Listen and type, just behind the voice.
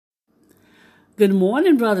Good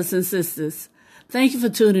morning, brothers and sisters. Thank you for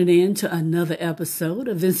tuning in to another episode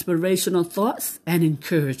of Inspirational Thoughts and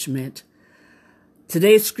Encouragement.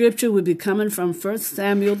 Today's scripture will be coming from 1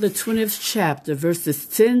 Samuel, the 20th chapter, verses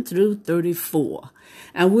 10 through 34.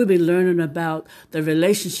 And we'll be learning about the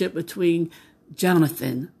relationship between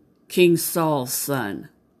Jonathan, King Saul's son,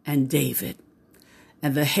 and David,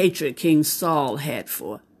 and the hatred King Saul had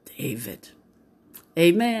for David.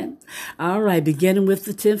 Amen. All right, beginning with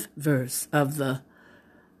the 10th verse of the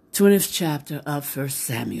 20th chapter of 1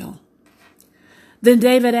 Samuel. Then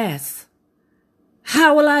David asked,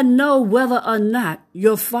 "How will I know whether or not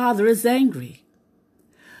your father is angry?"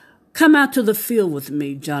 "Come out to the field with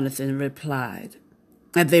me," Jonathan replied.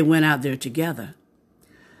 And they went out there together.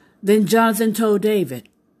 Then Jonathan told David,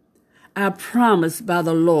 "I promise by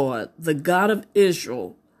the Lord, the God of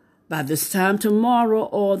Israel, by this time tomorrow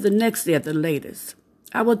or the next day at the latest,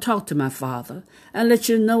 I will talk to my father and let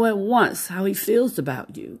you know at once how he feels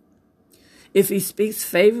about you. If he speaks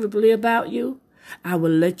favorably about you, I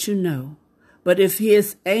will let you know. But if he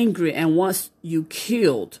is angry and wants you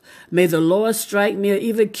killed, may the Lord strike me or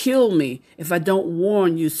even kill me if I don't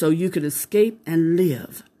warn you so you can escape and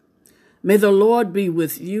live. May the Lord be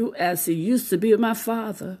with you as he used to be with my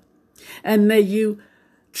father, and may you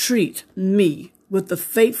treat me with the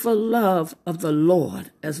faithful love of the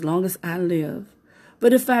Lord as long as I live.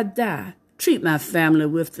 But if I die, treat my family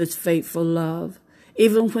with this faithful love,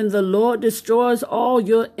 even when the Lord destroys all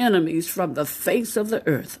your enemies from the face of the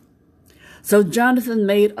earth." So Jonathan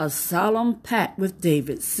made a solemn pact with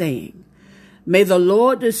David, saying, "May the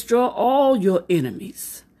Lord destroy all your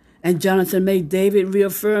enemies." And Jonathan made David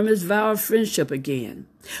reaffirm his vow of friendship again,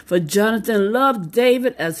 for Jonathan loved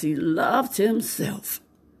David as he loved himself.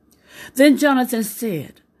 Then Jonathan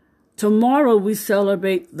said, "Tomorrow we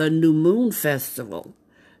celebrate the New Moon Festival.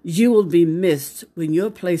 You will be missed when your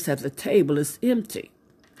place at the table is empty.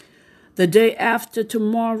 The day after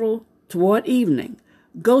tomorrow, toward evening,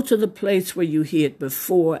 go to the place where you hid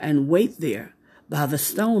before and wait there by the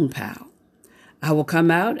stone pile. I will come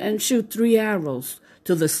out and shoot 3 arrows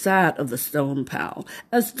to the side of the stone pile,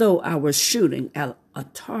 as though I were shooting at a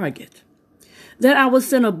target. Then I will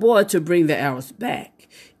send a boy to bring the arrows back.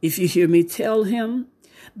 If you hear me tell him,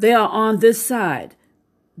 'They are on this side,'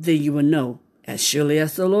 then you will know, as surely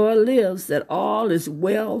as the Lord lives, that all is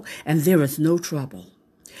well and there is no trouble.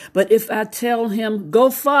 But if I tell him, 'Go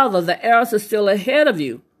farther, the arrows are still ahead of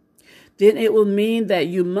you,' then it will mean that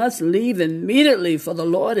you must leave immediately, for the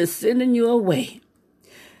Lord is sending you away.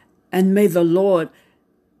 And may the Lord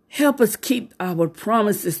help us keep our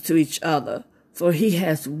promises to each other, for he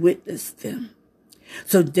has witnessed them."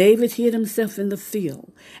 So David hid himself in the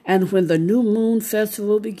field, and when the New Moon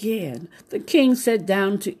Festival began, the king sat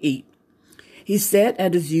down to eat. He sat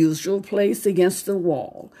at his usual place against the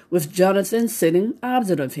wall, with Jonathan sitting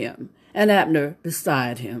opposite of him, and Abner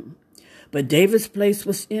beside him. But David's place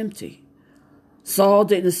was empty. Saul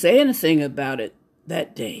didn't say anything about it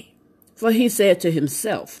that day, for he said to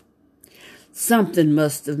himself, "Something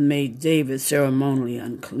must have made David ceremonially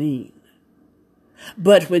unclean."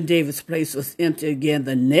 But when David's place was empty again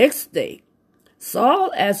the next day,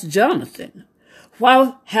 Saul asked Jonathan,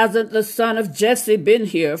 "Why hasn't the son of Jesse been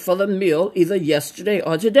here for the meal either yesterday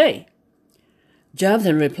or today?"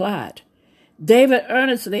 Jonathan replied, "David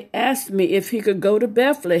earnestly asked me if he could go to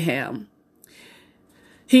Bethlehem.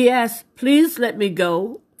 He asked, 'Please let me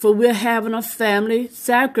go, for we're having a family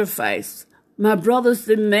sacrifice. My brothers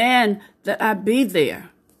demand that I be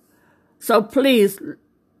there. So please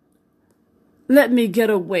let me get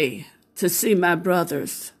away to see my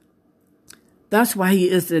brothers.' That's why he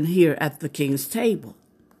isn't here at the king's table."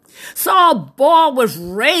 Saul boiled with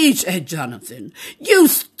rage at Jonathan. "You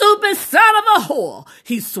stupid son of a whore,"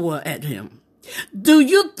 he swore at him. "Do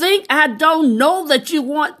you think I don't know that you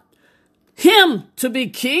want him to be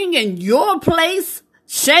king in your place,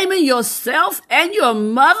 shaming yourself and your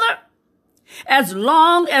mother? As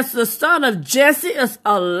long as the son of Jesse is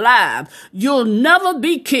alive, you'll never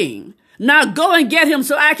be king. Now go and get him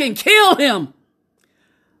so I can kill him."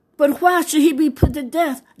 "But why should he be put to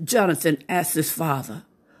death?" Jonathan asked his father.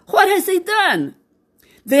 "What has he done?"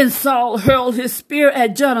 Then Saul hurled his spear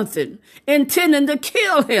at Jonathan, intending to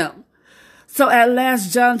kill him. So at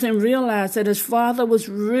last Jonathan realized that his father was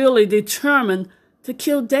really determined to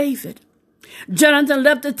kill David. Jonathan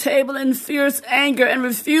left the table in fierce anger and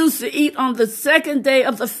refused to eat on the second day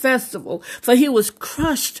of the festival, for he was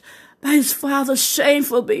crushed by his father's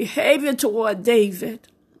shameful behavior toward David.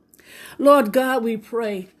 Lord God, we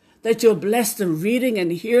pray that you'll bless the reading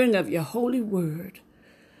and hearing of your holy word.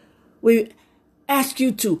 We ask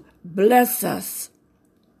you to bless us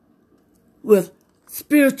with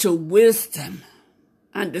spiritual wisdom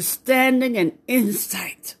understanding, and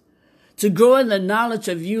insight to grow in the knowledge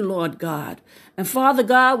of you, Lord God. And Father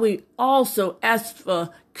God, we also ask for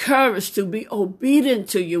courage to be obedient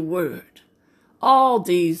to your word. All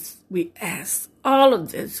these we ask. All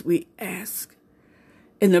of this we ask.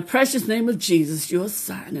 In the precious name of Jesus, your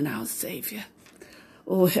Son and our Savior.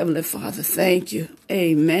 Oh, Heavenly Father, thank you.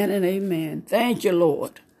 Amen and amen. Thank you,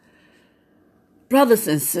 Lord. Brothers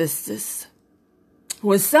and sisters,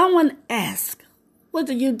 when someone asks, what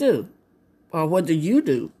do you do? Or what do you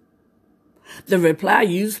do? The reply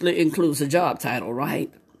usually includes a job title,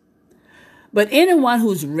 right? But anyone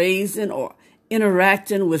who's raising or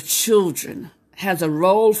interacting with children has a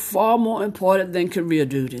role far more important than career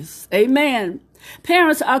duties. Amen.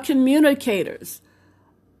 Parents are communicators.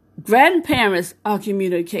 Grandparents are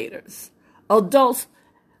communicators. Adults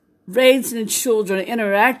raising children,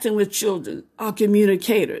 interacting with children are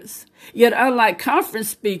communicators. Yet unlike conference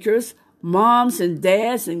speakers, moms and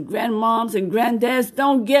dads and grandmoms and granddads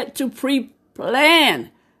don't get to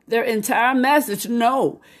pre-plan their entire message.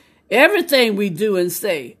 No, everything we do and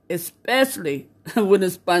say, especially when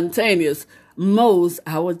it's spontaneous, mows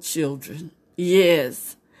our children.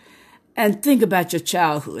 Yes. And think about your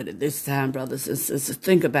childhood at this time, brothers and sisters.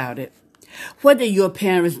 Think about it. What did your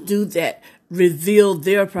parents do that revealed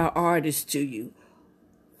their priorities to you?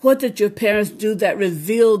 What did your parents do that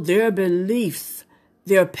revealed their beliefs,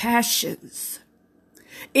 their passions?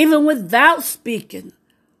 Even without speaking,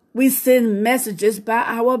 we send messages by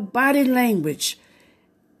our body language,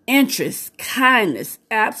 interest, kindness,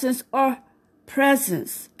 absence, or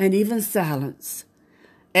presence, and even silence.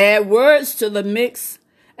 Add words to the mix,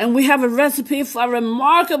 and we have a recipe for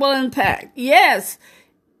remarkable impact. Yes,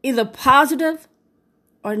 either positive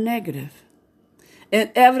or negative.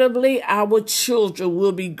 Inevitably, our children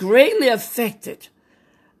will be greatly affected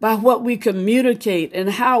by what we communicate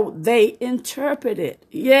and how they interpret it.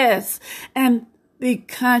 Yes, and be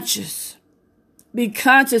conscious. Be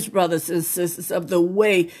conscious, brothers and sisters, of the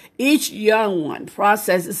way each young one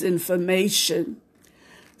processes information.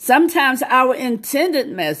 Sometimes our intended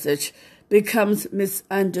message becomes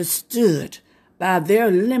misunderstood by their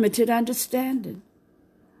limited understanding.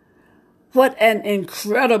 What an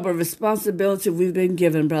incredible responsibility we've been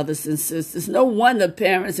given, brothers and sisters. No wonder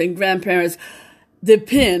parents and grandparents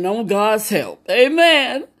depend on God's help.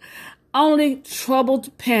 Amen. Only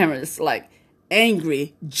troubled parents like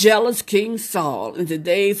angry, jealous King Saul in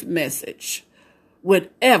today's message would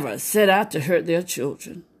ever set out to hurt their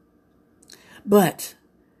children. But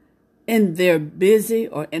in their busy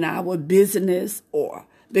or in our business or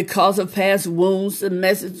because of past wounds, the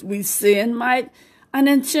message we send might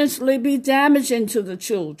unintentionally be damaging to the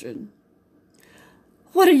children.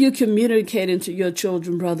 What are you communicating to your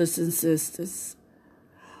children, brothers and sisters?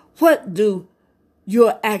 What do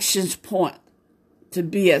your actions point to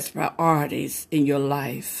be as priorities in your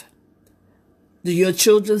life? Do your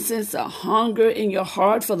children sense a hunger in your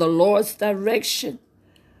heart for the Lord's direction,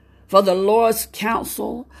 for the Lord's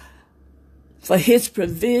counsel, for his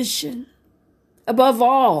provision? Above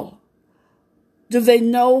all, do they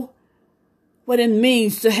know what it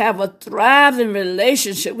means to have a thriving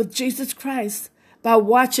relationship with Jesus Christ by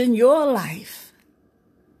watching your life?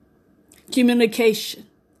 Communication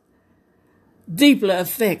deeply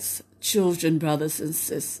affects children, brothers and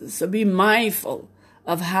sisters. So be mindful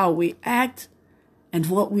of how we act and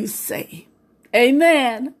what we say.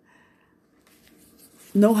 Amen.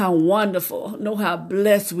 Know how wonderful, know how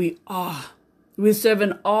blessed we are. We serve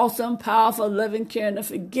an awesome, powerful, loving, caring, and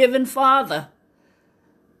forgiving Father.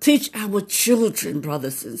 Teach our children,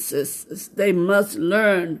 brothers and sisters. They must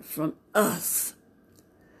learn from us.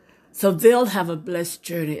 So they'll have a blessed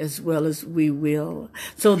journey as well as we will.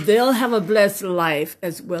 So they'll have a blessed life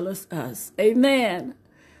as well as us. Amen.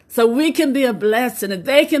 So we can be a blessing and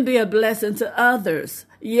they can be a blessing to others.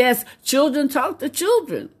 Yes, children talk to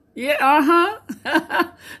children. Yeah,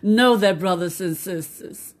 Know that, brothers and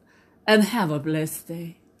sisters. And have a blessed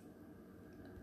day.